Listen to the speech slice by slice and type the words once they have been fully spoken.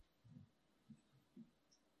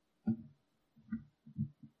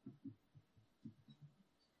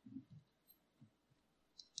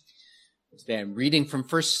Today I'm reading from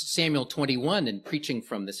 1 Samuel 21 and preaching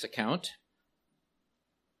from this account.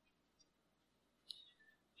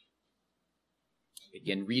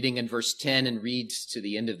 Begin reading in verse 10 and read to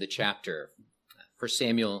the end of the chapter. 1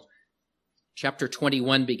 Samuel chapter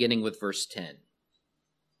 21, beginning with verse 10.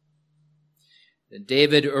 Then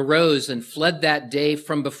David arose and fled that day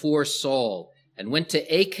from before Saul and went to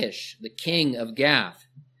Achish, the king of Gath.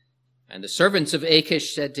 And the servants of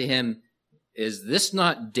Achish said to him, "Is this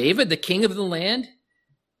not David, the king of the land?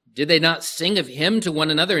 Did they not sing of him to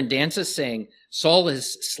one another in dances, saying, Saul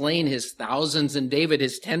has slain his thousands and David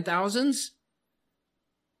his 10,000s?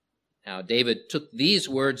 Now David took these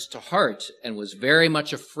words to heart and was very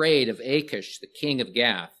much afraid of Achish, the king of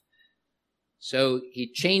Gath. So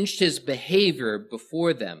he changed his behavior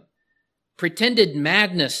before them, pretended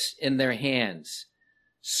madness in their hands,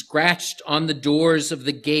 scratched on the doors of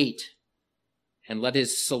the gate, and let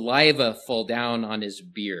his saliva fall down on his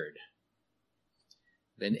beard.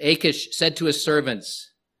 Then Achish said to his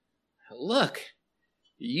servants, Look,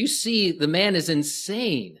 you see the man is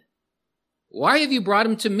insane. Why have you brought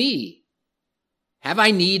him to me? Have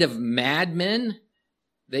I need of madmen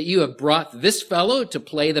that you have brought this fellow to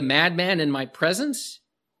play the madman in my presence?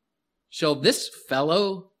 Shall this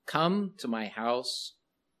fellow come to my house?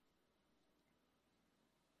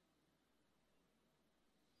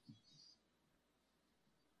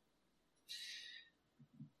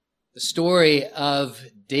 The story of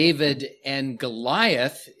David and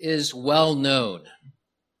Goliath is well known.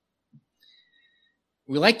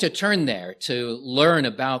 We like to turn there to learn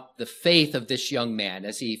about the faith of this young man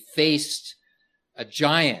as he faced a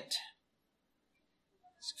giant.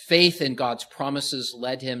 His faith in God's promises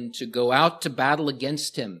led him to go out to battle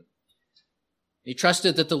against him. He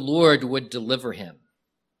trusted that the Lord would deliver him.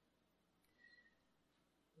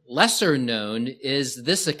 Lesser known is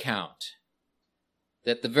this account,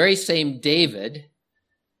 that the very same David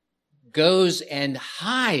goes and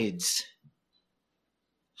hides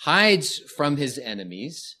from his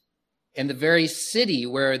enemies in the very city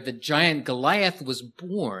where the giant Goliath was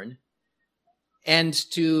born, and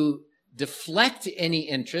to deflect any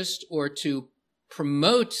interest or to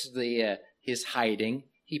promote his hiding,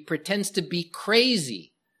 he pretends to be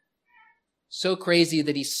crazy, so crazy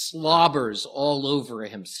that he slobbers all over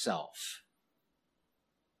himself.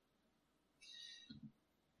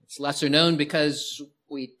 It's lesser known because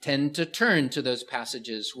we tend to turn to those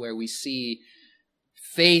passages where we see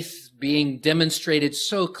faith being demonstrated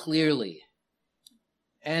so clearly,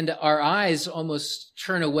 and our eyes almost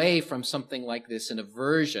turn away from something like this in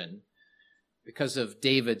aversion because of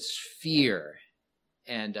David's fear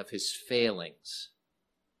and of his failings.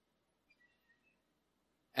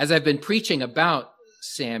 As I've been preaching about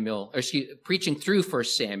preaching through 1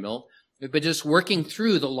 Samuel, we've been just working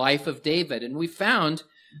through the life of David, and we found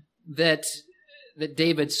that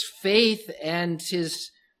David's faith and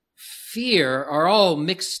his fear are all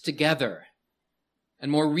mixed together.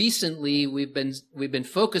 And more recently, we've been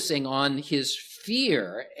focusing on his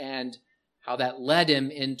fear and how that led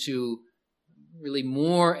him into really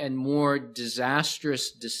more and more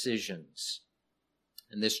disastrous decisions.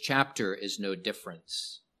 And this chapter is no different.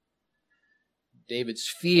 David's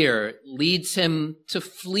fear leads him to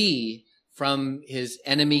flee from his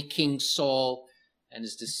enemy, King Saul, and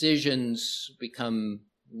his decisions become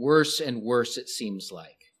worse and worse, it seems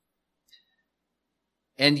like.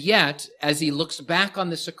 And yet, as he looks back on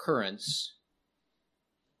this occurrence,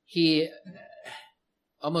 he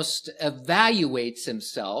almost evaluates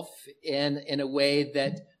himself in a way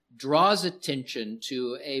that draws attention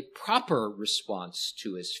to a proper response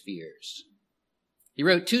to his fears. He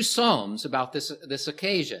wrote 2 psalms about this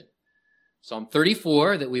occasion. Psalm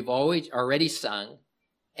 34, that we've already sung,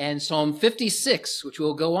 and Psalm 56, which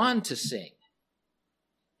we'll go on to sing.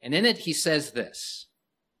 And in it he says this,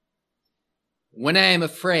 When I am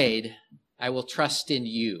afraid, I will trust in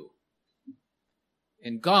you,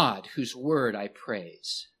 in God, whose word I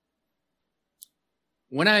praise.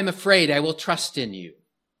 When I am afraid, I will trust in you.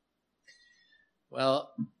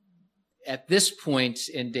 Well, at this point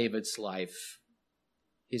in David's life,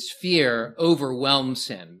 his fear overwhelms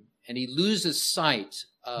him, and he loses sight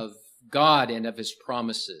of God and of his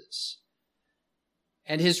promises.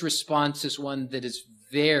 And his response is one that is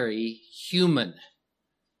very human,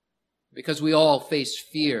 because we all face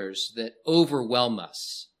fears that overwhelm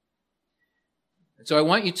us. And so I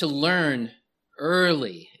want you to learn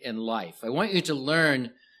early in life. I want you to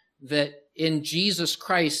learn that in Jesus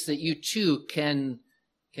Christ that you too can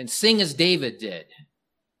sing as David did.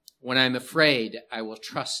 When I'm afraid, I will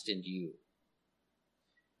trust in you.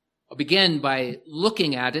 I'll begin by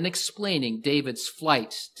looking at and explaining David's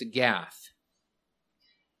flight to Gath.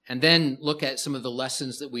 and then look at some of the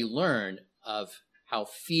lessons that we learn of how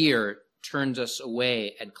fear turns us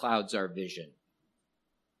away and clouds our vision.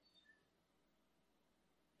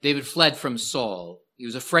 David fled from Saul. He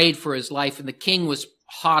was afraid for his life, and the king was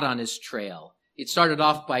hot on his trail. It started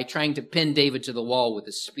off by trying to pin David to the wall with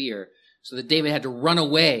a spear so that David had to run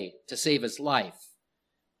away to save his life.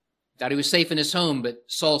 Thought he was safe in his home, but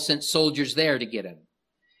Saul sent soldiers there to get him.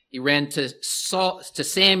 He ran to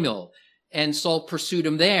Samuel, and Saul pursued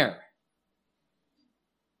him there.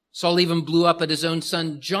 Saul even blew up at his own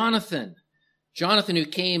son, Jonathan. Jonathan, who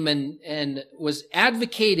came and was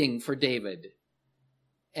advocating for David.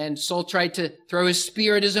 And Saul tried to throw his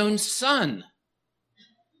spear at his own son.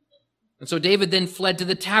 And so David then fled to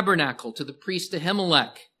the tabernacle, to the priest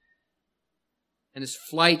Ahimelech. And his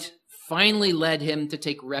flight finally led him to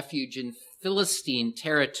take refuge in Philistine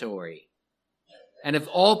territory. And of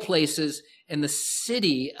all places, in the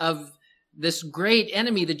city of this great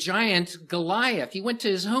enemy, the giant Goliath. He went to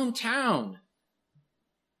his hometown.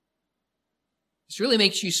 This really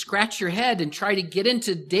makes you scratch your head and try to get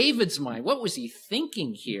into David's mind. What was he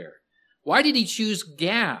thinking here? Why did he choose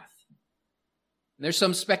Gath? And there's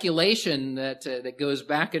some speculation that goes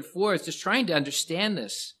back and forth, just trying to understand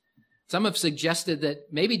this. Some have suggested that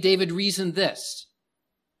maybe David reasoned this: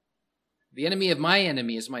 the enemy of my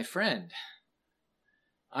enemy is my friend.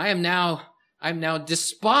 I'm now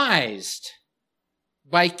despised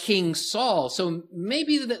by King Saul. So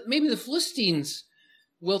maybe the Philistines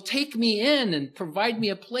will take me in and provide me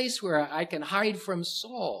a place where I can hide from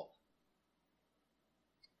Saul.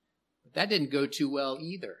 But that didn't go too well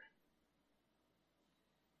either.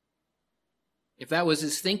 If that was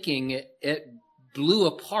his thinking, it blew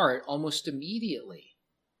apart almost immediately.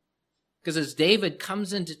 Because as David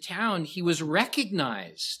comes into town, he was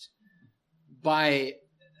recognized by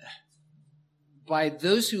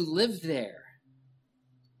those who lived there.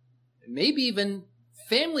 Maybe even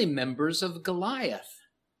family members of Goliath.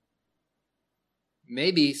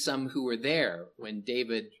 Maybe some who were there when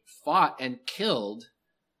David fought and killed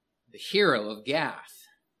the hero of Gath.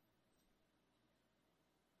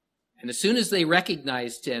 And as soon as they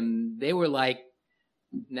recognized him, they were like,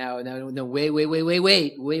 no,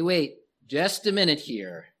 wait, just a minute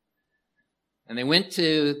here. And they went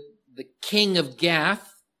to the king of Gath,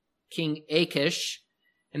 King Achish,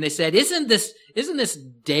 and they said, isn't this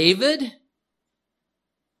David?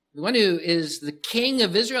 The one who is the king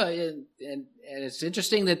of Israel? And it's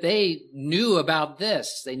interesting that they knew about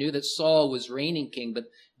this. They knew that Saul was reigning king, but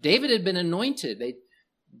David had been anointed.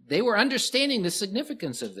 They were understanding the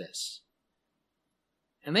significance of this.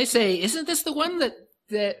 And they say, isn't this the one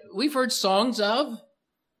that we've heard songs of?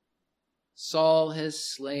 Saul has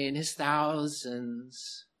slain his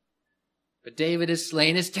thousands, but David has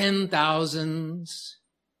slain his 10,000s.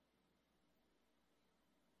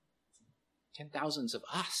 10,000s of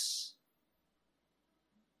us.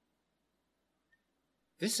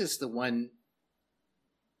 This is the one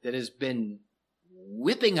that has been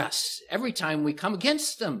whipping us every time we come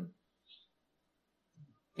against them.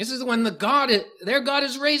 This is the one their God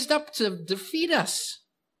is raised up to defeat us.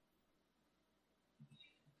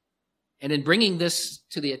 And in bringing this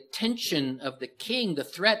to the attention of the king, the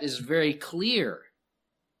threat is very clear.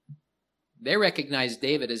 They recognize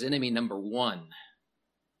David as enemy number one.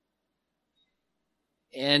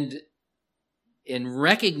 And in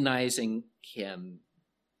recognizing him,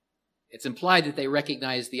 it's implied that they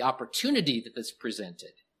recognize the opportunity that this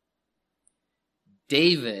presented.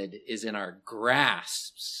 David is in our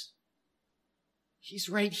grasps. He's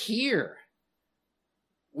right here.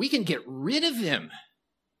 We can get rid of him.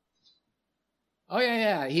 Oh,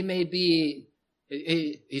 yeah. He may be,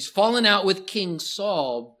 he's fallen out with King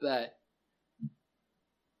Saul, but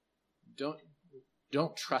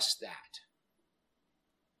don't trust that.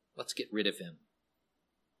 Let's get rid of him.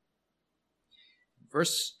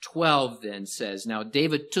 Verse 12 then says, now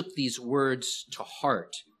David took these words to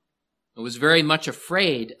heart and was very much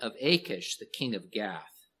afraid of Achish, the king of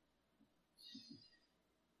Gath.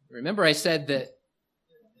 Remember I said that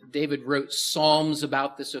David wrote psalms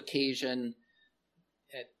about this occasion.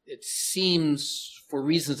 It seems, for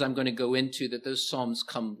reasons I'm going to go into, that those psalms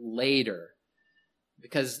come later.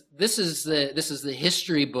 Because this is the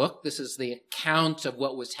history book. This is the account of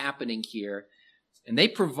what was happening here. And they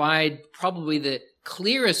provide probably the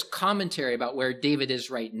clearest commentary about where David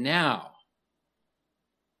is right now.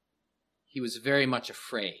 He was very much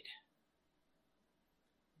afraid.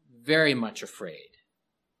 Very much afraid.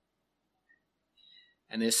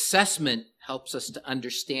 And the assessment helps us to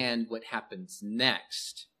understand what happens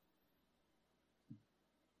next.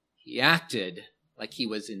 He acted like he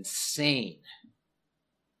was insane.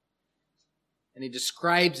 And he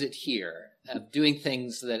describes it here of doing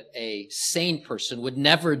things that a sane person would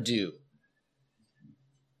never do.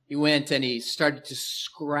 He went and he started to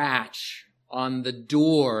scratch on the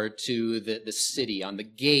door to the city, on the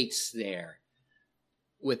gates there,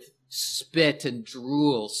 with spit and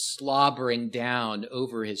drool slobbering down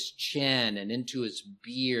over his chin and into his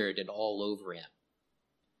beard and all over him.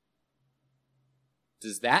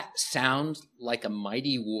 Does that sound like a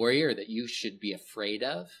mighty warrior that you should be afraid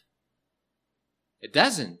of? It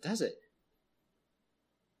doesn't, does it?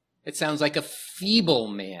 It sounds like a feeble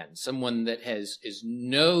man, someone that is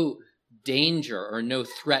no danger or no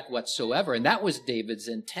threat whatsoever. And that was David's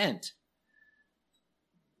intent.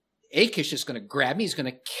 Achish is going to grab me. He's going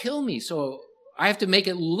to kill me. So I have to make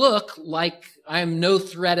it look like I'm no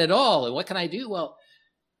threat at all. And what can I do? Well,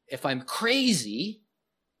 if I'm crazy,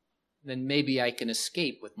 then maybe I can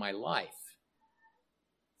escape with my life.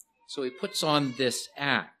 So he puts on this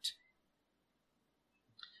act.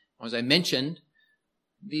 As I mentioned,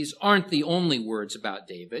 these aren't the only words about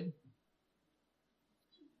David.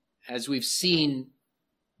 As we've seen,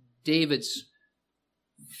 David's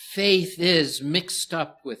faith is mixed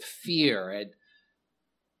up with fear. And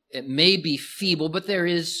it may be feeble, but there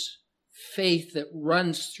is faith that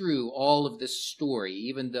runs through all of this story,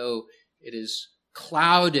 even though it is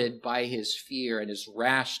clouded by his fear and his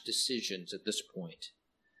rash decisions at this point.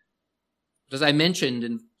 As I mentioned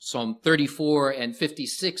in Psalm 34 and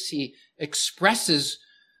 56, he expresses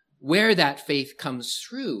where that faith comes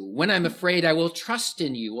through. When I'm afraid, I will trust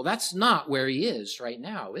in you. Well, that's not where he is right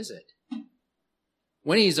now, is it?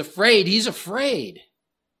 When he's afraid, he's afraid.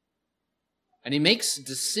 And he makes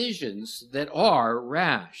decisions that are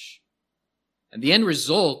rash. And the end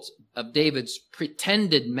result of David's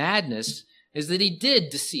pretended madness is that he did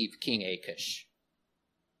deceive King Achish.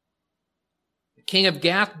 The king of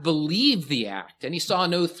Gath believed the act, and he saw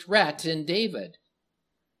no threat in David.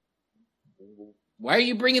 Why are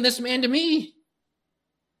you bringing this man to me?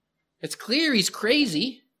 It's clear he's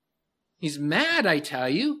crazy. He's mad, I tell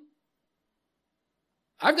you.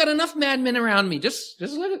 I've got enough madmen around me. Just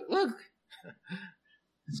look.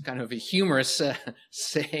 It's kind of a humorous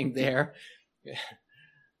saying there.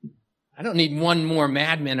 I don't need one more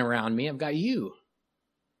madman around me. I've got you.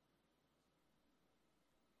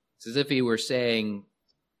 It's as if he were saying,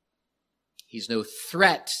 he's no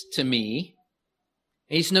threat to me.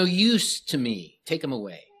 He's no use to me. Take him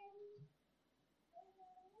away.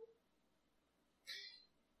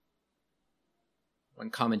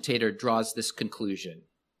 One commentator draws this conclusion.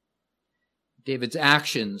 David's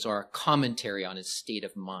actions are a commentary on his state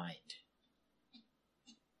of mind.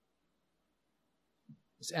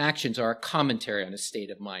 His actions are a commentary on his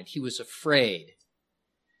state of mind. He was afraid.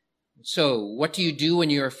 So, what do you do when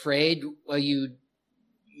you're afraid? Well, you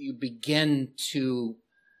begin to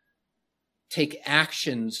take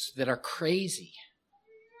actions that are crazy,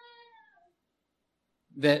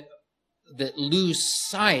 that lose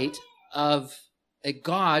sight of a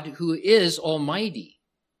God who is almighty,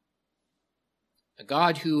 a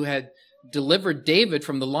God who had delivered David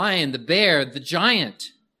from the lion, the bear, the giant.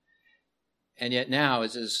 And yet now,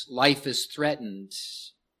 as his life is threatened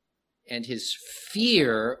and his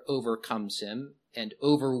fear overcomes him and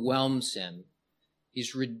overwhelms him,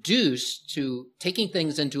 he's reduced to taking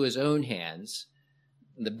things into his own hands.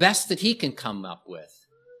 And the best that he can come up with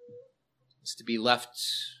is to be left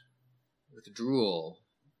with drool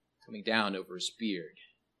coming down over his beard,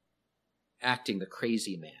 acting the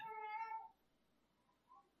crazy man.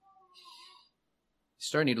 He's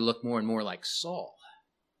starting to look more and more like Saul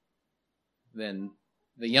than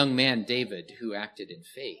the young man David who acted in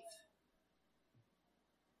faith.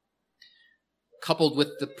 Coupled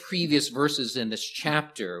with the previous verses in this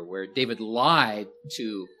chapter where David lied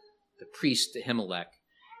to the priest Ahimelech,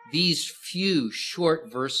 these few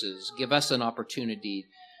short verses give us an opportunity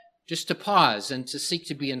just to pause and to seek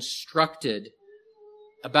to be instructed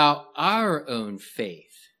about our own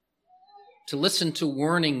faith, to listen to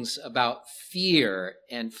warnings about fear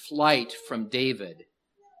and flight from David.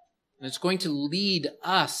 And it's going to lead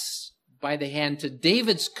us by the hand to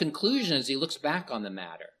David's conclusion as he looks back on the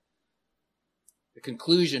matter. The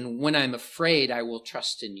conclusion, when I'm afraid, I will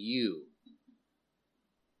trust in you,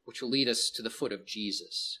 which will lead us to the foot of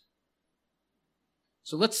Jesus.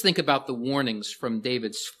 So let's think about the warnings from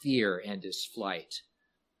David's fear and his flight.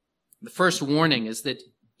 The first warning is that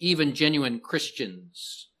even genuine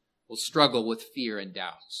Christians will struggle with fear and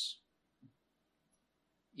doubts.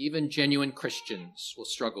 Even genuine Christians will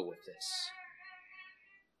struggle with this.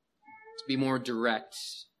 To be more direct,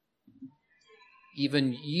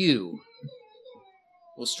 even you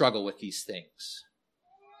will struggle with these things.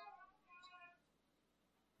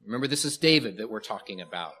 Remember, this is David that we're talking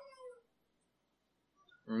about.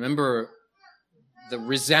 Remember the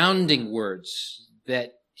resounding words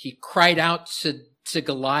that he cried out to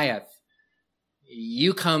Goliath.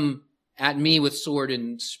 You come at me with sword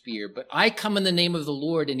and spear, but I come in the name of the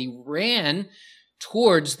Lord. And he ran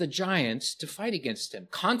towards the giants to fight against him,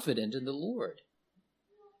 confident in the Lord.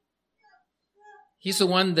 He's the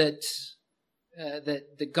one that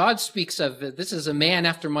God speaks of. This is a man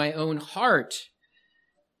after my own heart.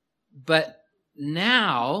 But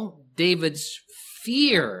now David's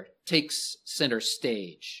fear takes center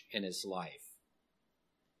stage in his life.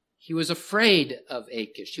 He was afraid of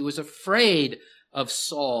Achish. He was afraid of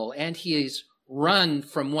Saul, and he has run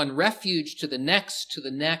from one refuge to the next,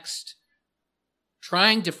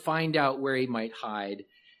 trying to find out where he might hide,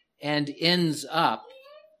 and ends up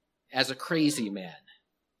as a crazy man.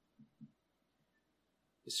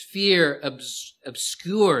 His fear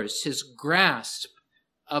obscures his grasp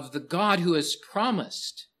of the God who has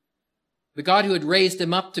promised, the God who had raised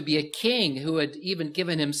him up to be a king, who had even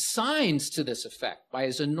given him signs to this effect by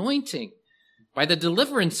his anointing, by the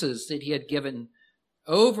deliverances that he had given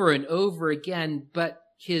over and over again. But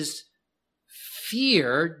his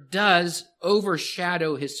fear does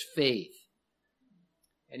overshadow his faith,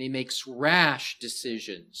 and he makes rash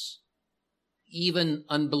decisions, even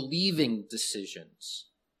unbelieving decisions,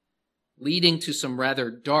 leading to some rather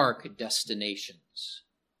dark destinations.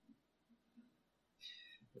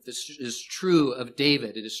 If this is true of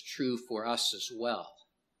David, it is true for us as well.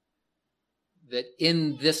 That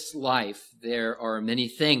in this life, there are many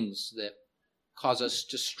things that cause us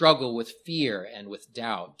to struggle with fear and with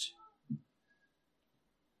doubt.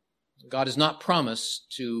 God has not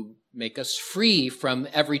promised to make us free from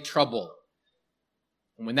every trouble.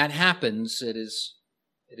 And when that happens, it is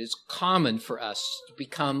common for us to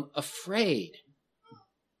become afraid.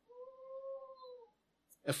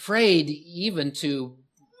 Afraid even to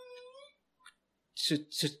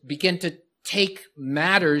begin to take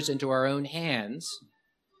matters into our own hands,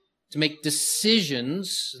 to make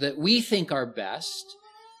decisions that we think are best,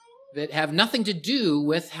 that have nothing to do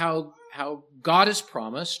with how God has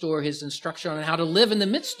promised or his instruction on how to live in the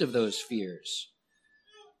midst of those fears.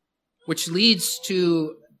 Which leads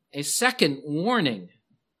to a second warning,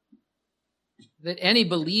 that any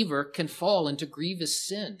believer can fall into grievous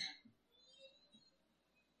sin.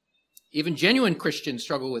 Even genuine Christians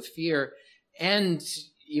struggle with fear, and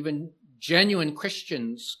even genuine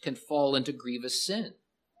Christians can fall into grievous sin.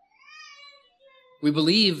 We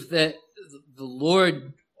believe that the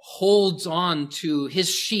Lord holds on to his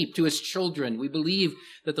sheep, to his children. We believe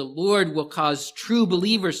that the Lord will cause true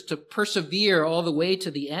believers to persevere all the way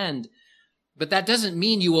to the end. But that doesn't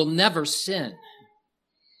mean you will never sin.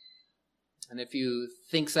 And if you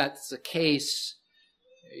think that's the case,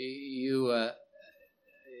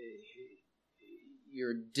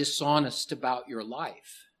 you're dishonest about your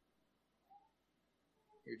life.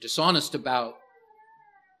 You're dishonest about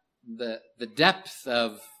the depth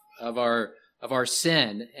of our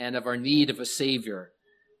sin and of our need of a Savior.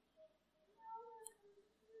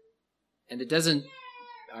 And it doesn't,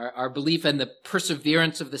 our belief in the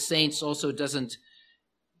perseverance of the saints also doesn't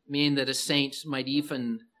mean that a saint might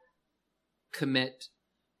even commit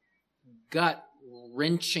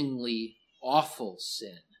gut-wrenchingly awful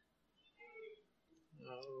sin.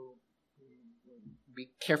 Be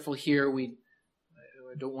careful here. We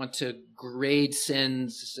don't want to grade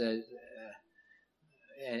sins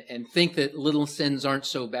and think that little sins aren't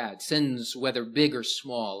so bad. Sins, whether big or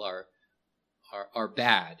small, are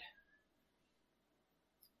bad.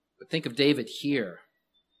 But think of David here.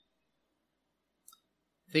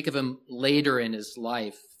 Think of him later in his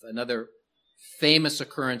life, another famous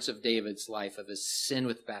occurrence of David's life, of his sin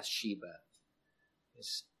with Bathsheba,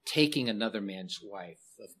 his taking another man's wife,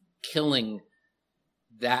 of killing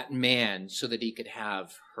that man so that he could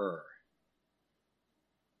have her.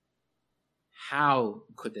 How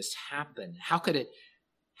could this happen? How could it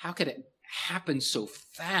happen so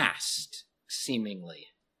fast, seemingly?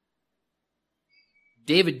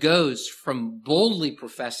 David goes from boldly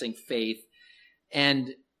professing faith and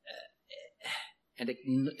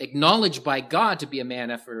acknowledged by God to be a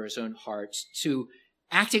man after his own heart, to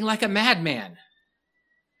acting like a madman,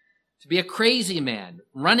 to be a crazy man,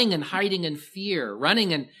 running and hiding in fear,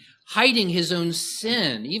 running and hiding his own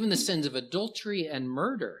sin, even the sins of adultery and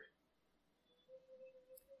murder.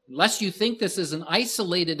 Unless you think this is an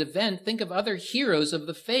isolated event, think of other heroes of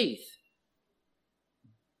the faith.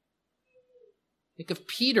 Think of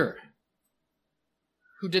Peter,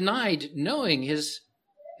 who denied knowing his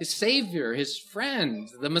Savior, his friend,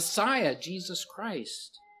 the Messiah, Jesus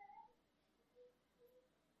Christ.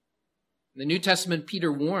 In the New Testament,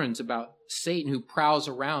 Peter warns about Satan who prowls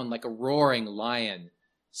around like a roaring lion,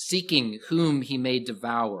 seeking whom he may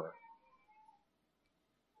devour.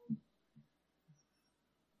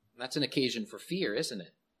 That's an occasion for fear, isn't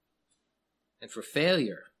it? And for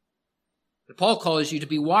failure. But Paul calls you to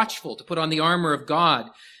be watchful, to put on the armor of God,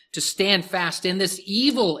 to stand fast in this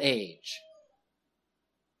evil age.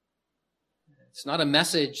 It's not a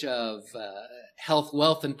message of health,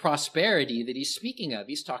 wealth, and prosperity that he's speaking of.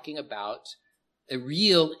 He's talking about a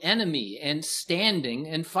real enemy and standing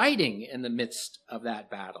and fighting in the midst of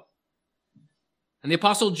that battle. And the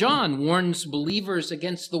Apostle John warns believers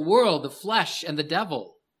against the world, the flesh, and the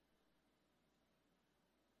devil.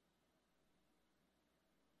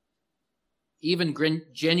 Even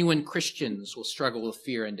genuine Christians will struggle with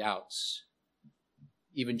fear and doubts.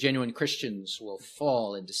 Even genuine Christians will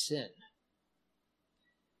fall into sin.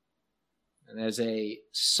 And as a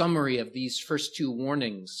summary of these first two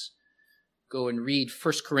warnings, go and read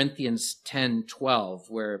 1 Corinthians 10:12,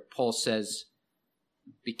 where Paul says,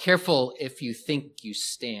 "Be careful if you think you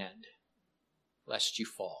stand, lest you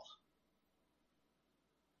fall."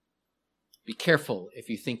 Be careful if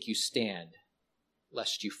you think you stand,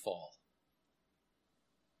 lest you fall.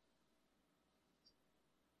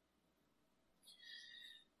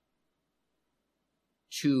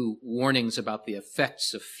 Two warnings about the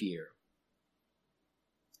effects of fear.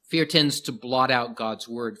 Fear tends to blot out God's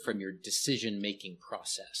word from your decision-making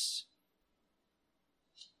process.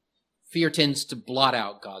 Fear tends to blot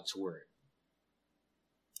out God's word.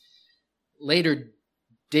 Later,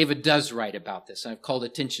 David does write about this. I've called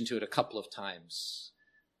attention to it a couple of times.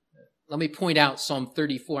 Let me point out Psalm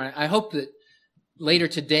 34. I hope that later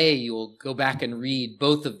today you'll go back and read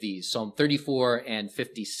both of these, Psalm 34 and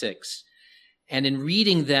 56. And in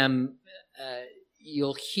reading them,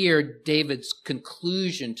 you'll hear David's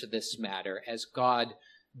conclusion to this matter as God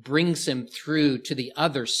brings him through to the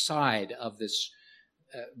other side of this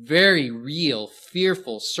very real,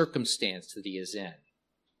 fearful circumstance that he is in.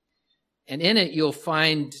 And in it, you'll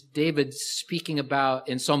find David speaking about,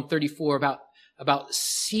 in Psalm 34, about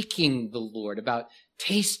seeking the Lord, about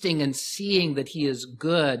tasting and seeing that he is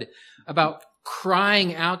good, about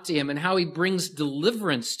crying out to him and how he brings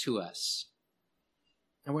deliverance to us.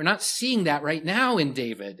 And we're not seeing that right now in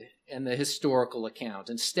David in the historical account.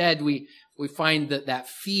 Instead, we find that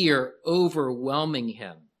fear overwhelming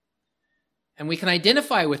him. And we can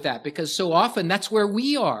identify with that because so often that's where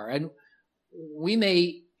we are. And we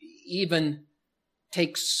may even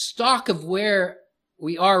take stock of where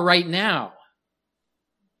we are right now.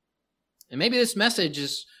 And maybe this message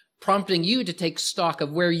is prompting you to take stock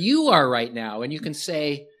of where you are right now. And you can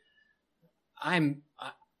say, I'm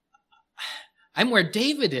where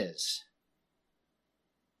David is.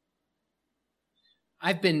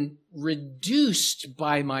 I've been reduced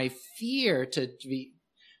by my fear to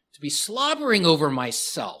be slobbering over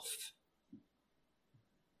myself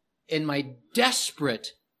in my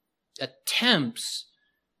desperate attempts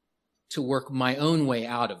to work my own way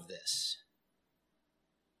out of this.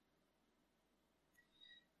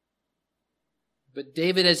 But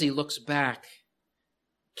David, as he looks back,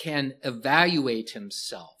 can evaluate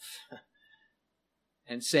himself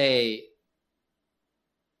and say,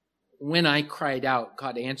 when I cried out,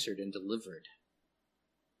 God answered and delivered.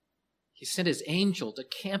 He sent his angel to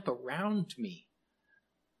camp around me.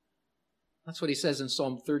 That's what he says in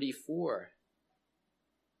Psalm 34.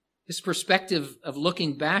 His perspective of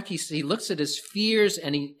looking back, he looks at his fears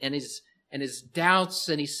and his doubts,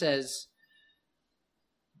 and he says,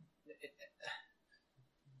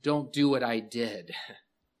 don't do what I did.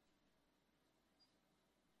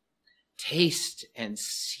 Taste and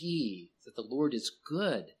see that the Lord is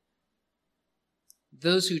good.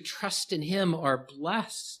 Those who trust in him are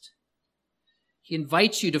blessed. He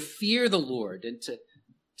invites you to fear the Lord and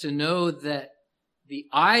to know that the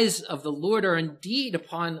eyes of the Lord are indeed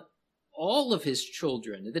upon all of his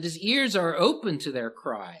children, that his ears are open to their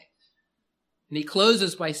cry. And he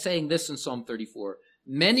closes by saying this in Psalm 34,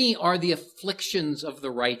 many are the afflictions of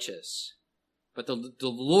the righteous, but the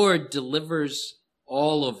Lord delivers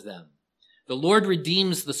all of them. The Lord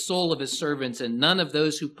redeems the soul of his servants, and none of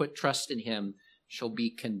those who put trust in him shall be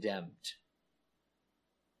condemned.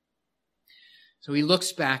 So he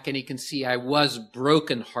looks back and he can see, I was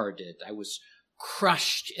brokenhearted. I was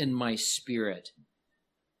crushed in my spirit.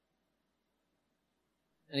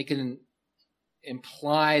 And he can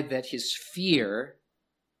imply that his fear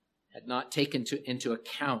had not taken into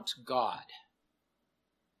account God.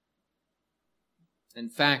 In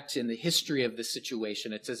fact, in the history of the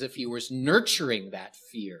situation, it's as if he was nurturing that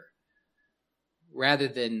fear rather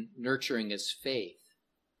than nurturing his faith.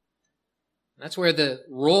 That's where the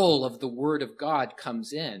role of the Word of God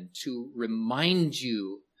comes in, to remind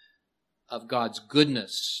you of God's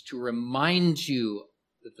goodness, to remind you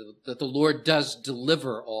that the Lord does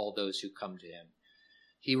deliver all those who come to him.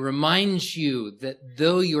 He reminds you that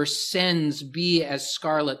though your sins be as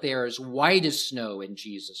scarlet, they are as white as snow in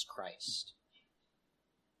Jesus Christ.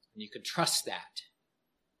 And you can trust that.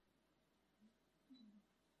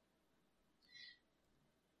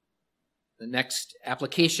 The next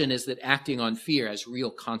application is that acting on fear has real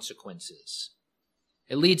consequences.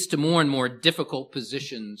 It leads to more and more difficult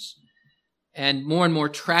positions and more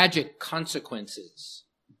tragic consequences.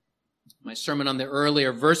 My sermon on the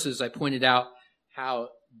earlier verses, I pointed out how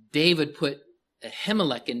David put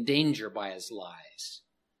Ahimelech in danger by his lies.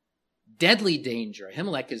 Deadly danger.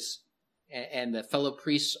 Ahimelech and the fellow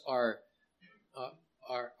priests are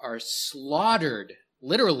slaughtered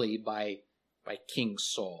literally by King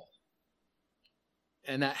Saul.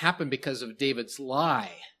 And that happened because of David's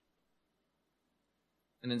lie.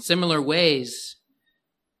 And in similar ways,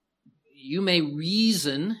 you may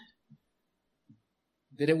reason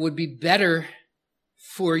that it would be better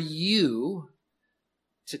for you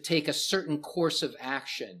to take a certain course of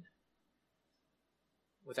action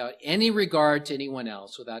without any regard to anyone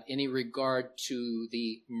else, without any regard to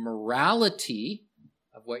the morality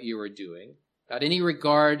of what you are doing, without any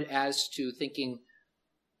regard as to thinking,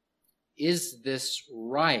 is this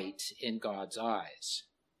right in God's eyes?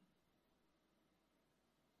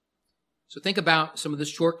 So think about some of the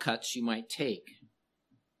shortcuts you might take.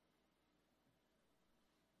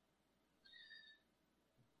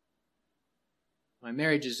 My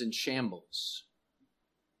marriage is in shambles.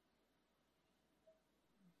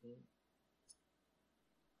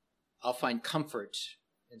 I'll find comfort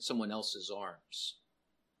in someone else's arms.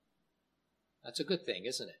 That's a good thing,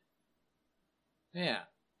 isn't it? Yeah.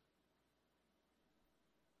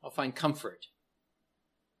 I'll find comfort.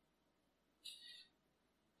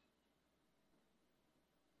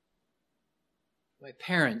 My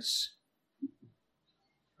parents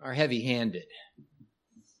are heavy-handed.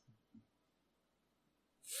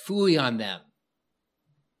 Phooey on them.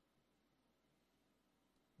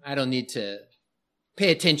 I don't need to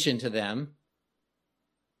pay attention to them.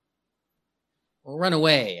 Or run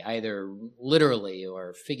away, either literally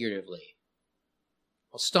or figuratively.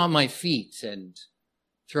 I'll stomp my feet and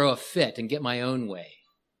throw a fit and get my own way.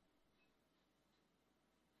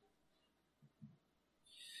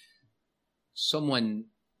 Someone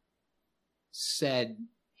said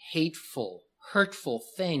hateful, hurtful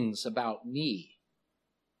things about me.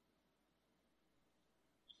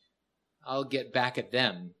 I'll get back at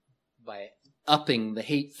them by upping the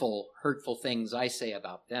hateful, hurtful things I say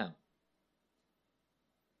about them.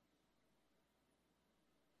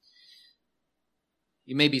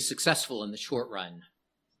 You may be successful in the short run,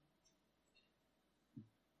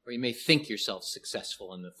 or you may think yourself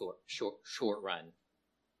successful in the short run.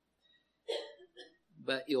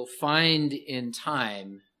 But you'll find in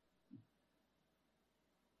time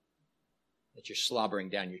that you're slobbering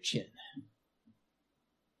down your chin.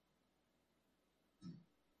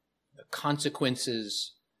 The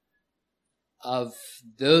consequences of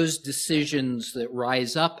those decisions that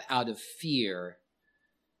rise up out of fear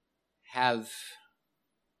have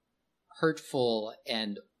hurtful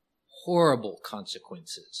and horrible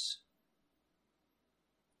consequences.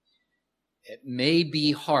 It may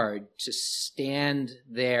be hard to stand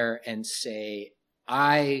there and say,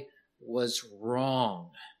 I was wrong.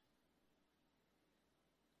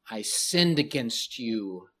 I sinned against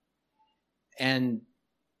you, and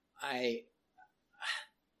I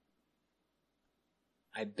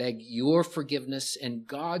beg your forgiveness and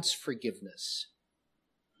God's forgiveness.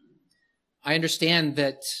 I understand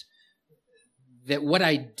that what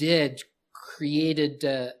I did created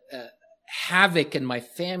havoc in my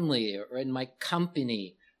family or in my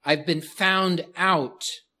company. I've been found out.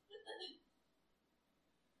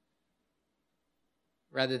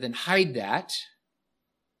 Rather than hide that,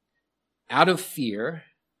 out of fear,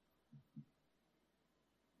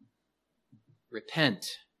 repent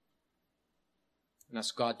and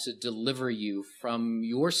ask God to deliver you from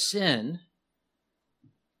your sin,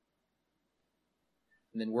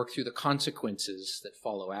 and then work through the consequences that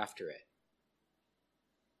follow after it.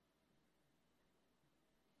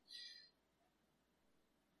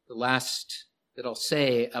 The last that I'll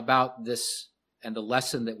say about this and the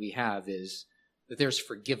lesson that we have is that there's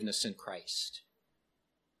forgiveness in Christ.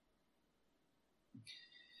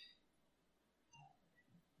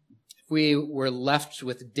 If we were left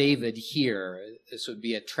with David here, this would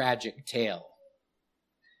be a tragic tale.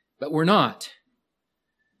 But we're not.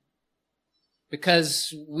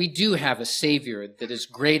 because we do have a Savior that is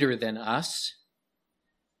greater than us.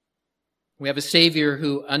 We have a Savior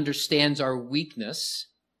who understands our weakness,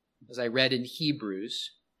 as I read in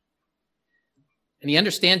Hebrews. And he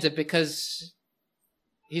understands it because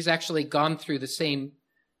he's actually gone through the same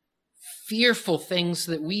fearful things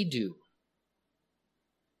that we do.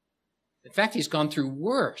 In fact, he's gone through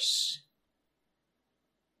worse.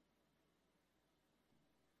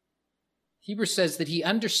 Hebrews says that he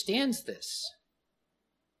understands this.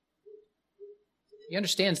 He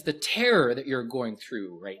understands the terror that you're going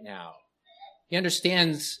through right now. He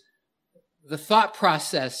understands the thought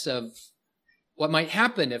process of what might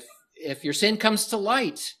happen if your sin comes to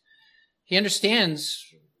light. He understands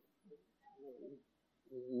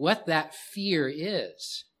what that fear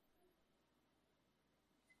is.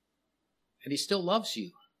 And he still loves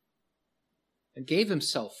you and gave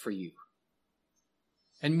himself for you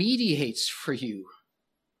and mediates for you.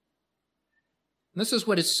 And this is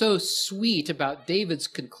what is so sweet about David's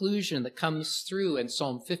conclusion that comes through in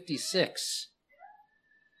Psalm 56.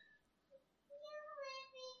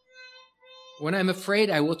 When I'm afraid,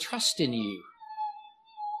 I will trust in you.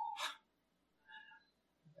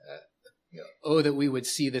 Oh, that we would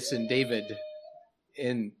see this in David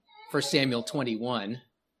in 1 Samuel 21.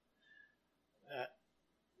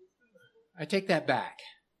 I take that back.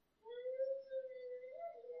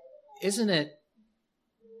 Isn't it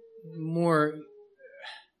more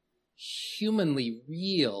humanly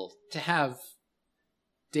real to have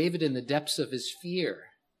David in the depths of his fear?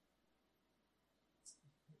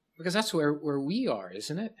 Because that's where we are,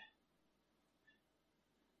 isn't it?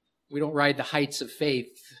 We don't ride the heights of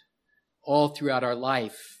faith all throughout our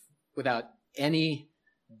life without any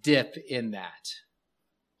dip in that.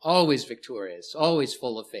 Always victorious, always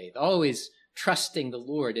full of faith, always trusting the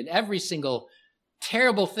Lord in every single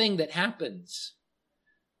terrible thing that happens.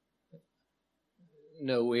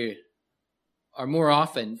 No, we are more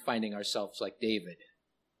often finding ourselves like David,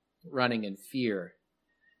 running in fear.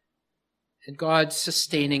 And God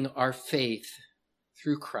sustaining our faith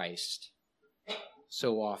through Christ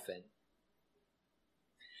so often.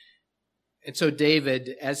 And so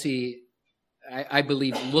David, as he, I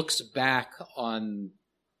believe, looks back on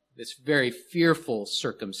this very fearful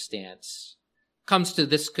circumstance, comes to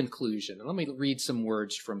this conclusion. And let me read some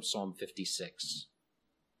words from Psalm 56.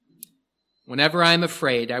 Whenever I am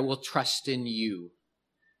afraid, I will trust in you.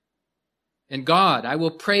 In God, I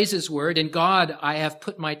will praise his word. In God, I have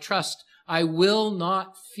put my trust. I will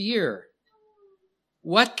not fear.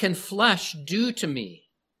 What can flesh do to me?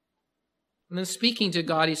 And then speaking to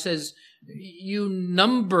God, he says, you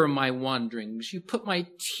number my wanderings. You put my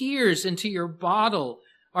tears into your bottle.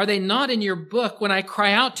 Are they not in your book? When I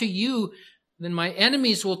cry out to you, then my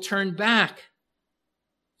enemies will turn back.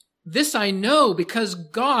 This I know because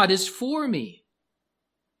God is for me.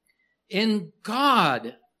 In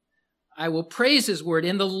God I will praise his word.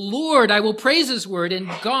 In the Lord I will praise his word. In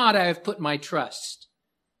God I have put my trust.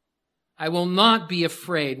 I will not be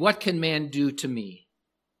afraid. What can man do to me?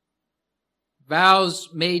 Vows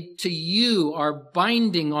made to you are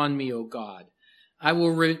binding on me, O God. I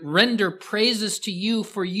will render praises to you,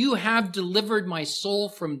 for you have delivered my soul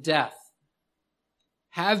from death.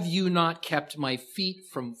 Have you not kept my feet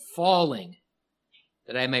from falling,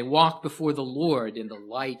 that I may walk before the Lord in the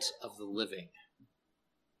light of the living?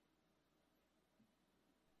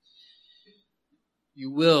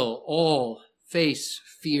 You will all face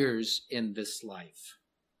fears in this life.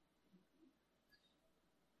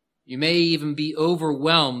 You may even be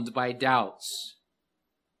overwhelmed by doubts.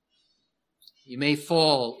 You may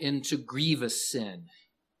fall into grievous sin.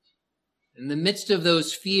 In the midst of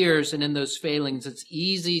those fears and in those failings, it's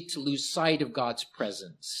easy to lose sight of God's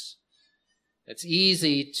presence. It's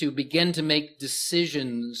easy to begin to make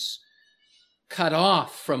decisions cut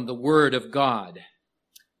off from the Word of God,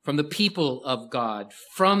 from the people of God,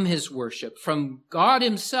 from his worship, from God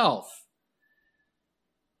himself,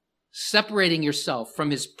 separating yourself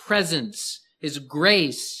from his presence, his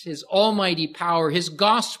grace, his almighty power, his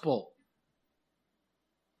gospel.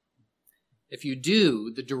 If you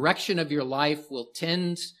do, the direction of your life will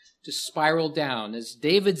tend to spiral down, as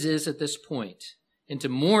David's is at this point, into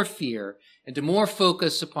more fear, into more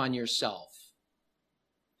focus upon yourself.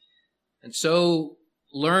 And so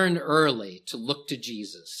learn early to look to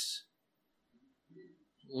Jesus.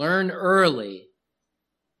 Learn early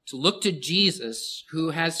to look to Jesus, who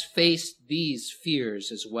has faced these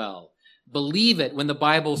fears as well. Believe it when the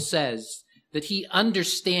Bible says that he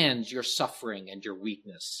understands your suffering and your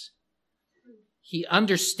weakness. He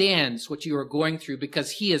understands what you are going through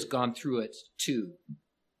because he has gone through it too.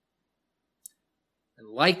 And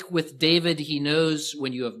like with David, he knows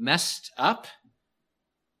when you have messed up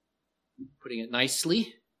putting it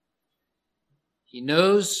nicely. He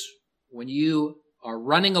knows when you are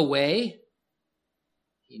running away.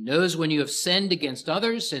 He knows when you have sinned against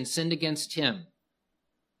others and sinned against him.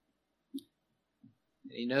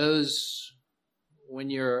 He knows when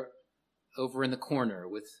you're over in the corner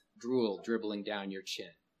with drool dribbling down your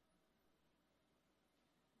chin.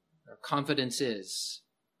 Our confidence is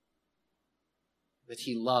that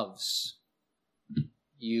he loves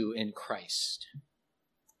you in Christ,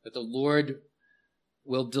 that the Lord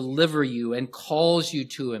will deliver you and calls you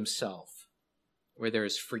to himself, where there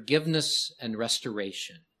is forgiveness and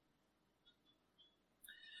restoration.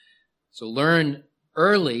 So learn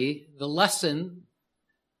early the lesson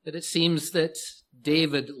that it seems that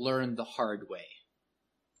David learned the hard way.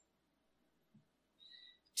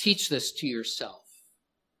 Teach this to yourself.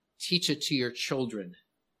 Teach it to your children.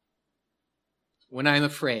 When I'm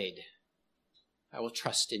afraid, I will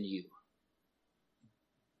trust in you.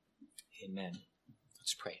 Amen.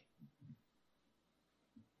 Let's pray.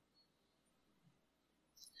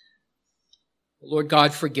 Lord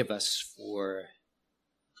God, forgive us for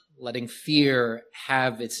letting fear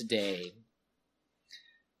have its day.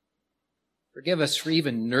 Forgive us for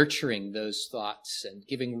even nurturing those thoughts and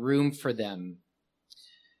giving room for them.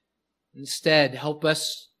 Instead, help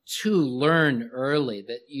us to learn early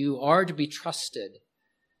that you are to be trusted,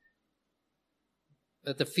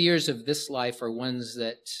 that the fears of this life are ones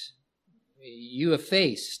that you have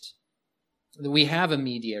faced, that we have a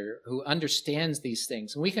mediator who understands these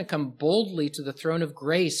things, and we can come boldly to the throne of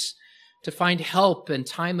grace to find help in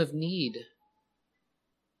time of need.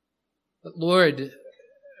 But Lord,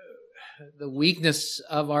 the weakness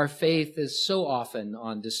of our faith is so often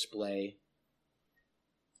on display.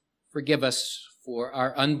 Forgive us for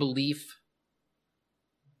our unbelief.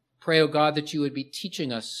 Pray, O God, that you would be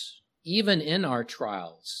teaching us, even in our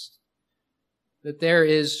trials, that there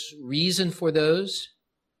is reason for those,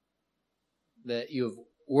 that you have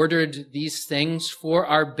ordered these things for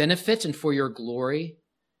our benefit and for your glory,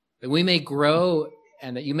 that we may grow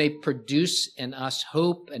and that you may produce in us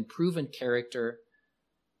hope and proven character.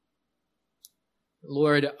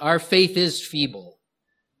 Lord, our faith is feeble,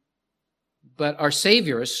 but our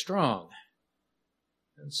Savior is strong.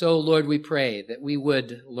 And so, Lord, we pray that we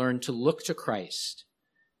would learn to look to Christ,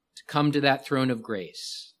 to come to that throne of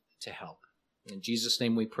grace to help. In Jesus'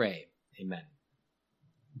 name we pray. Amen.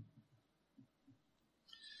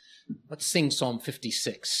 Let's sing Psalm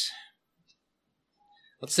 56.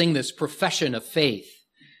 Let's sing this profession of faith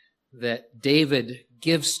that David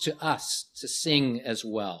gives to us to sing as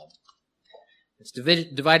well. It's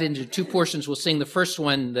divided into two portions. We'll sing the first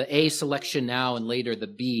one, the A selection now, and later the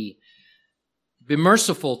B. Be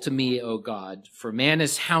merciful to me, O God, for man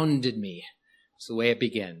has hounded me. That's the way it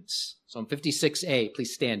begins. Psalm 56A,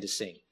 please stand to sing.